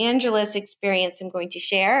Los Angeles experience I'm going to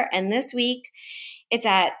share. And this week it's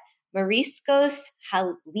at Mariscos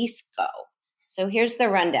Jalisco. So here's the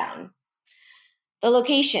rundown. The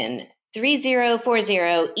location,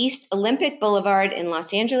 3040 East Olympic Boulevard in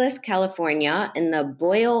Los Angeles, California, in the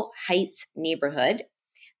Boyle Heights neighborhood.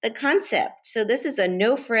 The concept, so this is a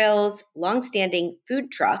no-frills, long-standing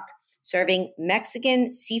food truck serving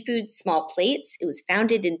Mexican seafood small plates. It was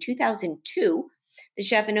founded in 2002. The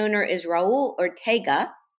chef and owner is Raul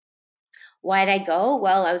Ortega. Why'd I go?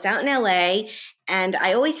 Well, I was out in LA, and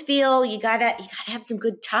I always feel you gotta have some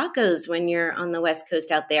good tacos when you're on the West Coast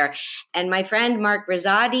out there. And my friend Mark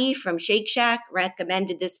Rosati from Shake Shack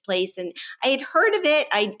recommended this place, and I had heard of it.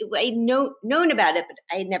 I'd known about it, but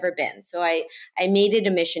I had never been. So I made it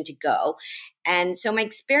a mission to go. And so my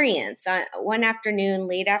experience one afternoon,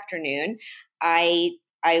 late afternoon, I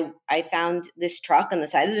found this truck on the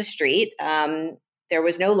side of the street. There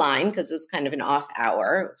was no line because it was kind of an off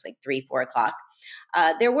hour. It was like 3-4 o'clock.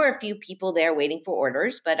 There were a few people there waiting for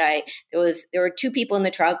orders, but there were two people in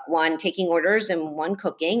the truck, one taking orders and one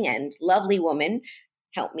cooking, and lovely woman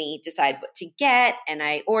helped me decide what to get. And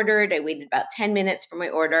I ordered. I waited about 10 minutes for my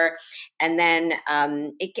order. And then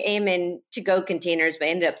it came in to-go containers, but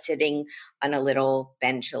I ended up sitting on a little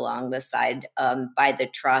bench along the side by the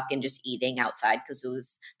truck and just eating outside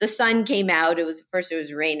because the sun came out. It was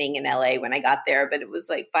raining in LA when I got there, but it was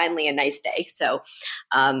like finally a nice day. So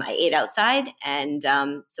I ate outside. And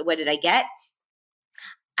so what did I get?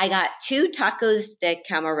 I got 2 tacos de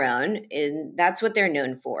camarón, and that's what they're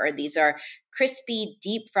known for. These are crispy,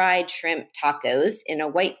 deep-fried shrimp tacos in a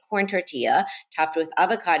white corn tortilla topped with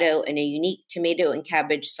avocado and a unique tomato and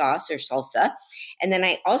cabbage sauce or salsa. And then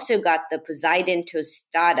I also got the Poseidon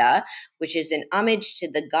tostada, which is an homage to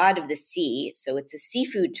the god of the sea. So it's a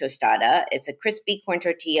seafood tostada. It's a crispy corn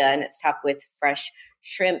tortilla, and it's topped with fresh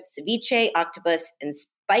shrimp ceviche, octopus, and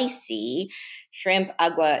spicy shrimp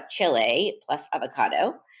agua chile plus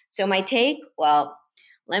avocado. So my take, well,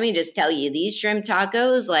 let me just tell you, these shrimp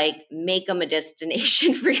tacos, make them a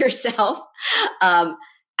destination for yourself.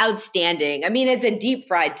 Outstanding. I mean, it's a deep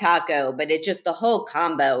fried taco, but it's just the whole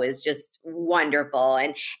combo is just wonderful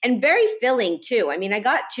and very filling too. I mean, I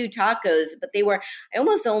got 2 tacos, but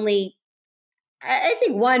I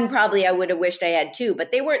think one probably I would have wished I had 2,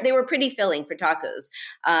 but they were pretty filling for tacos.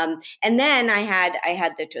 And then I had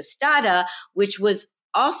the tostada, which was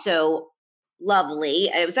also lovely.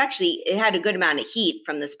 It had a good amount of heat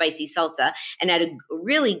from the spicy salsa and had a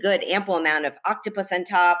really good ample amount of octopus on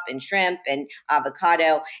top and shrimp and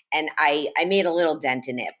avocado. And I made a little dent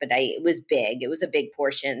in it, but it was big. It was a big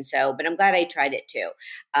portion. So, but I'm glad I tried it too.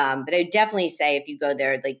 But I definitely say if you go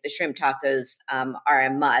there, the shrimp tacos are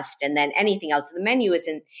a must. And then anything else. The menu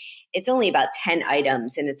it's only about 10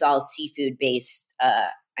 items and it's all seafood based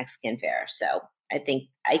Mexican fare. So I think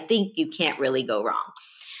you can't really go wrong.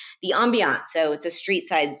 The ambiance. So it's a street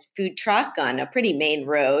side food truck on a pretty main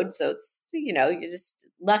road. So it's,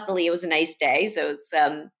 luckily it was a nice day. So it's,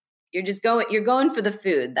 you're going for the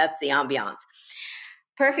food. That's the ambiance.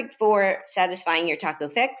 Perfect for satisfying your taco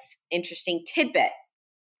fix. Interesting tidbit.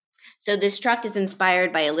 So this truck is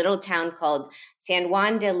inspired by a little town called San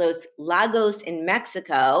Juan de los Lagos in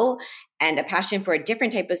Mexico and a passion for a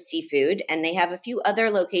different type of seafood. And they have a few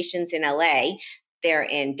other locations in LA. They're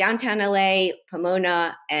in downtown LA,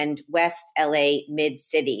 Pomona, and West LA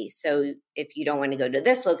Mid-City. So if you don't want to go to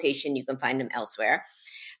this location, you can find them elsewhere.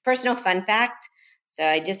 Personal fun fact. So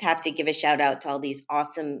I just have to give a shout out to all these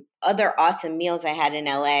other awesome meals I had in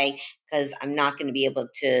LA, because I'm not going to be able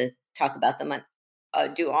to talk about them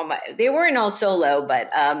they weren't all solo, but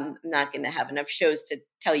I'm not going to have enough shows to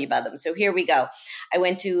tell you about them. So here we go. I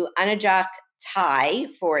went to Anajak Thai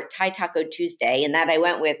for Thai Taco Tuesday, and that I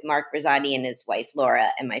went with Mark Rosati and his wife Laura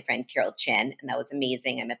and my friend Carol Chin, and that was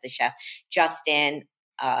amazing. I met the chef Justin.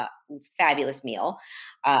 Fabulous meal.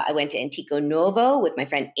 I went to Antico Nuovo with my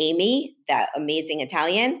friend Amy, that amazing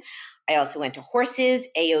Italian. I also went to Horses,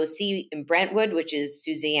 AOC in Brentwood, which is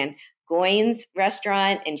Suzanne Goins'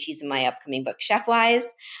 restaurant, and she's in my upcoming book, Chefwise.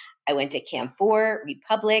 I went to Camp 4,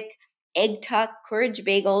 Republic, Egg Tuck, Courage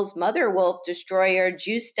Bagels, Mother Wolf, Destroyer,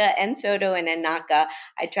 Justa, Ensoto, and Anaka.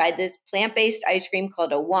 I tried this plant-based ice cream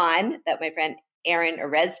called Awan that my friend Aaron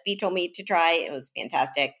Oresby told me to try. It was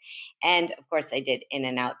fantastic. And of course, I did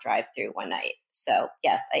In-N-Out drive-through one night. So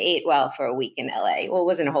yes, I ate well for a week in LA. Well, it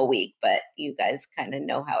wasn't a whole week, but you guys kind of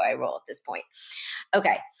know how I roll at this point.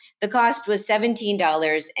 Okay. The cost was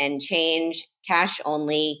 $17 and change, cash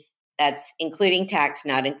only. That's including tax,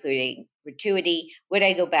 not including gratuity. Would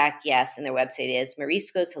I go back? Yes. And their website is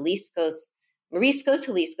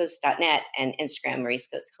mariscosjaliscos.net and Instagram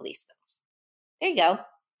Mariscos Jaliscos. There you go.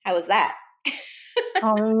 How was that?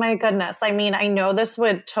 Oh my goodness. I mean, I know this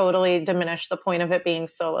would totally diminish the point of it being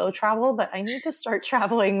solo travel, but I need to start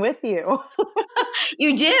traveling with you.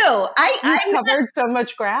 You do. You've covered so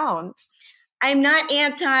much ground. I'm not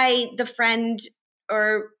anti the friend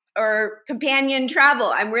or companion travel.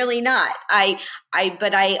 I'm really not.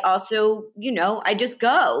 But I also, I just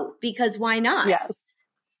go because why not? Yes.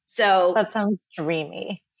 So that sounds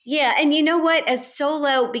dreamy. Yeah. And you know what? As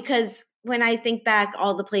solo, because when I think back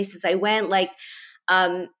all the places I went, like,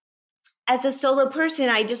 as a solo person,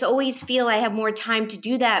 I just always feel I have more time to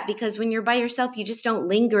do that, because when you're by yourself, you just don't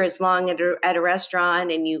linger as long at a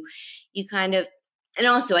restaurant, and you kind of, and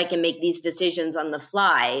also I can make these decisions on the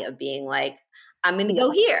fly of being like, I'm going to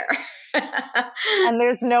go here. And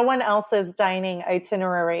there's no one else's dining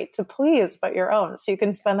itinerary to please but your own. So you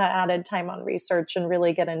can spend that added time on research and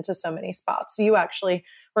really get into so many spots. You actually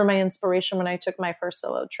were my inspiration when I took my first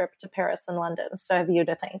solo trip to Paris and London. So I have you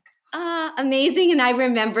to thank. Amazing. And I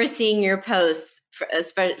remember seeing your posts,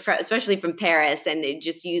 especially from Paris, and it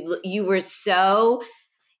just, you were so,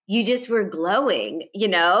 you just were glowing,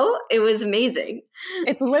 it was amazing.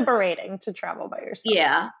 It's liberating to travel by yourself.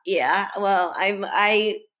 Yeah. Yeah. Well,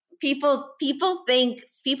 people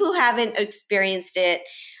who haven't experienced it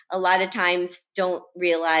a lot of times don't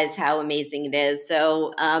realize how amazing it is.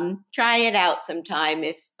 So try it out sometime.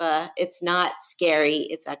 If it's not scary,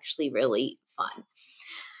 it's actually really fun.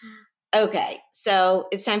 Okay, so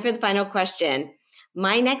it's time for the final question.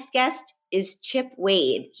 My next guest is Chip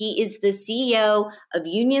Wade. He is the CEO of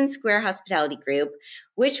Union Square Hospitality Group,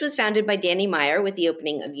 which was founded by Danny Meyer with the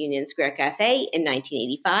opening of Union Square Cafe in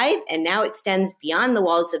 1985, and now extends beyond the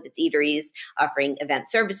walls of its eateries, offering event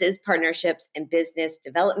services, partnerships, and business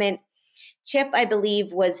development. Chip, I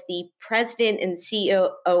believe, was the president and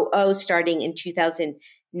COO starting in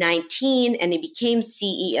 2019, and he became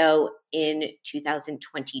CEO in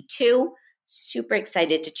 2022. Super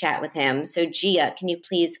excited to chat with him. So Gia, can you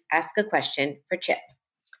please ask a question for Chip?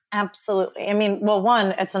 Absolutely. I mean, well, one,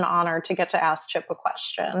 it's an honor to get to ask Chip a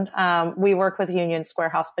question. We work with Union Square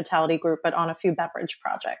Hospitality Group, but on a few beverage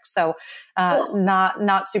projects. So cool.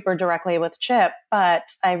 Not super directly with Chip, but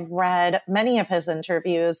I've read many of his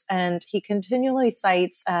interviews, and he continually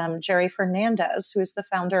cites Jerry Fernandez, who is the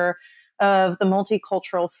founder of the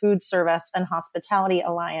Multicultural Food Service and Hospitality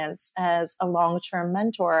Alliance, as a long-term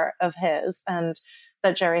mentor of his, and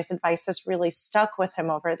that Jerry's advice has really stuck with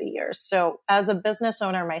him over the years. So as a business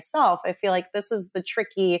owner myself, I feel like this is the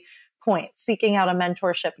tricky point, seeking out a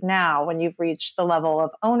mentorship now when you've reached the level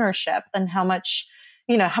of ownership, and how much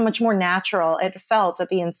more natural it felt at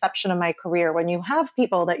the inception of my career when you have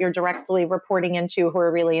people that you're directly reporting into who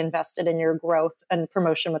are really invested in your growth and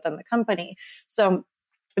promotion within the company. So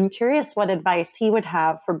I'm curious what advice he would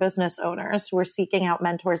have for business owners who are seeking out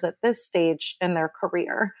mentors at this stage in their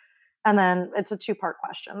career. And then it's a two-part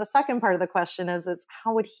question. The second part of the question is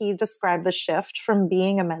how would he describe the shift from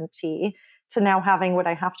being a mentee to now having what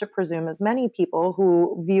I have to presume is many people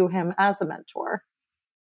who view him as a mentor?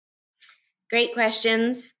 Great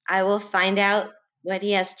questions. I will find out what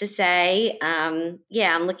he has to say.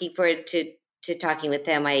 Yeah, I'm looking forward to talking with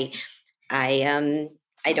him. I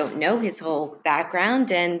don't know his whole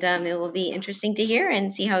background, and it will be interesting to hear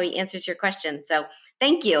and see how he answers your question. So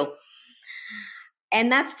thank you.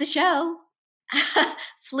 And that's the show.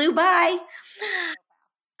 Flew by.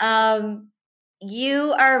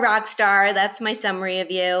 You are a rock star. That's my summary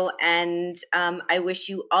of you. And I wish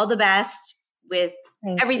you all the best with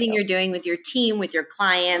everything you're doing with your team, with your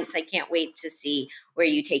clients. I can't wait to see where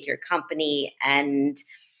you take your company. And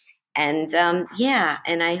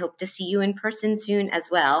I hope to see you in person soon as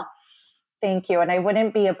well. Thank you. And I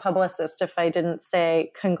wouldn't be a publicist if I didn't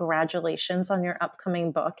say congratulations on your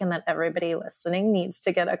upcoming book, and that everybody listening needs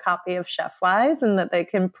to get a copy of Chef Wise and that they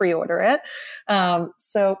can pre-order it.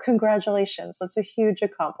 So congratulations. That's a huge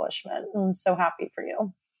accomplishment. I'm so happy for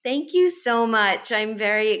you. Thank you so much. I'm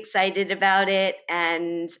very excited about it.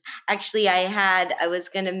 And actually, I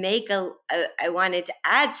wanted to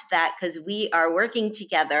add to that because we are working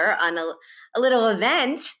together on a little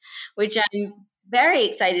event, which I'm very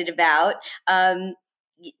excited about.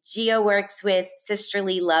 Gia works with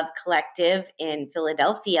Sisterly Love Collective in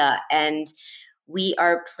Philadelphia, and we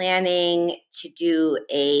are planning to do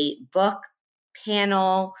a book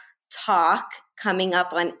panel talk coming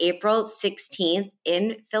up on April 16th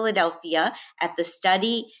in Philadelphia at the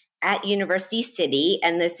Study at University City.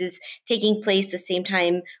 And this is taking place the same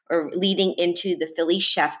time or leading into the Philly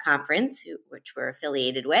Chef Conference, which we're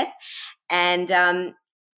affiliated with. And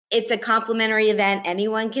it's a complimentary event.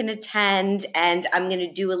 Anyone can attend. And I'm going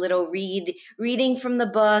to do a little reading from the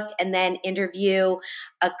book and then interview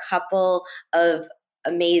a couple of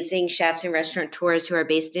amazing chefs and restaurateurs who are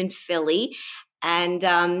based in Philly.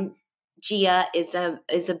 And Gia is a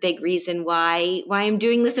big reason why I'm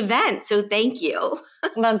doing this event. So thank you.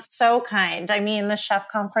 That's so kind. I mean, the Chef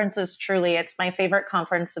Conference is it's my favorite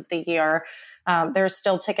conference of the year. There's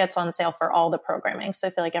still tickets on sale for all the programming. So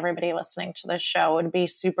I feel like everybody listening to this show would be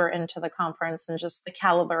super into the conference, and just the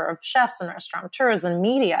caliber of chefs and restaurateurs and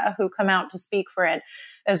media who come out to speak for it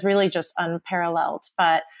is really just unparalleled.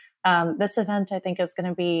 But this event, I think, is going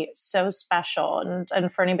to be so special.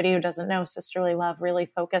 And for anybody who doesn't know, Sisterly Love really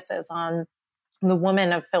focuses on the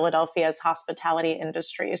woman of Philadelphia's hospitality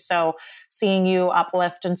industry. So seeing you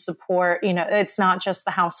uplift and support, it's not just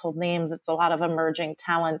the household names, it's a lot of emerging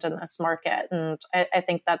talent in this market. And I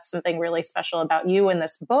think that's something really special about you in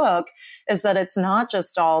this book, is that it's not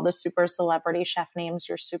just all the super celebrity chef names.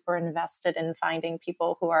 You're super invested in finding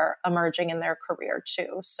people who are emerging in their career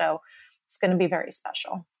too. So it's going to be very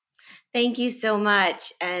special. Thank you so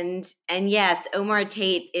much. And yes, Omar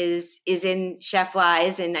Tate is in Chef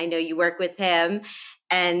Wise, and I know you work with him.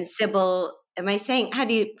 And Sybil, how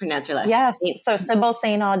do you pronounce her last name? Yes. So Sybil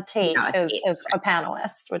Sainod Tate is a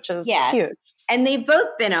panelist, which is huge. And they've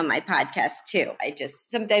both been on my podcast too.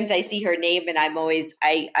 Sometimes I see her name and I'm always,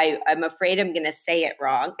 I'm afraid I'm going to say it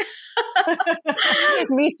wrong.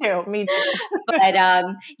 Me too. But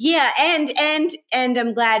and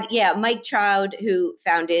I'm glad. Yeah. Mike Troud, who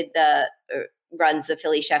runs the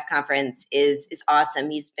Philly Chef Conference, is awesome.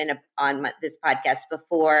 He's been on this podcast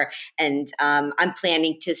before, and I'm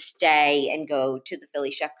planning to stay and go to the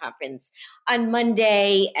Philly Chef Conference on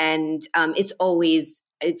Monday. And it's always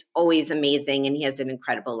amazing, and he has an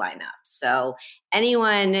incredible lineup. So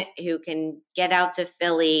anyone who can get out to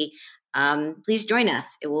Philly, please join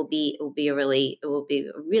us. It will be a really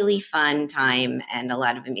fun time, and a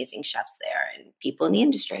lot of amazing chefs there and people in the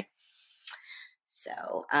industry.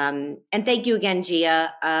 So, and thank you again,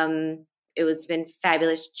 Gia. It has been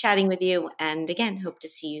fabulous chatting with you. And again, hope to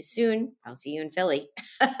see you soon. I'll see you in Philly.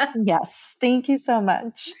 Yes. Thank you so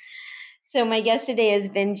much. So my guest today has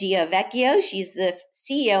been Gia Vecchio. She's the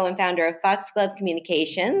CEO and founder of Foxglove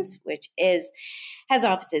Communications, which has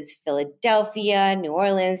offices Philadelphia, New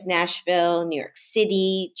Orleans, Nashville, New York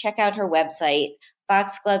City. Check out her website,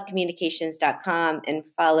 foxglovecommunications.com, and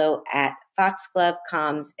follow at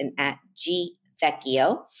foxglovecoms and at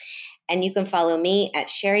gvecchio. And you can follow me at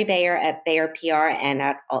Sherry Bayer at Bayer PR and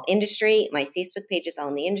at All Industry. My Facebook page is All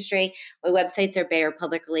in the Industry. My websites are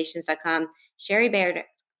BayerPublicRelations.com,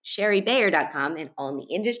 SherryBayer.com, and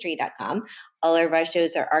allintheindustry.com. All of our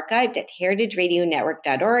shows are archived at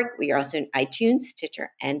heritageradionetwork.org. We are also in iTunes, Stitcher,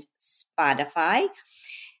 and Spotify.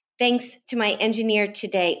 Thanks to my engineer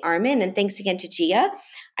today, Armin, and thanks again to Gia.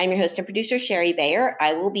 I'm your host and producer, Sherry Bayer.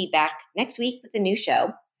 I will be back next week with a new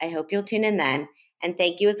show. I hope you'll tune in then. And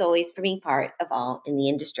thank you, as always, for being part of All in the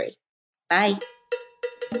Industry. Bye.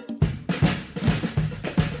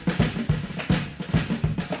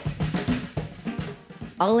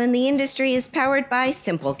 All in the Industry is powered by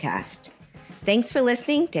Simplecast. Thanks for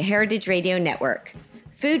listening to Heritage Radio Network,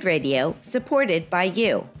 food radio supported by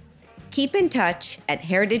you. Keep in touch at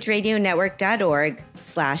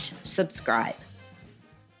heritageradionetwork.org/subscribe.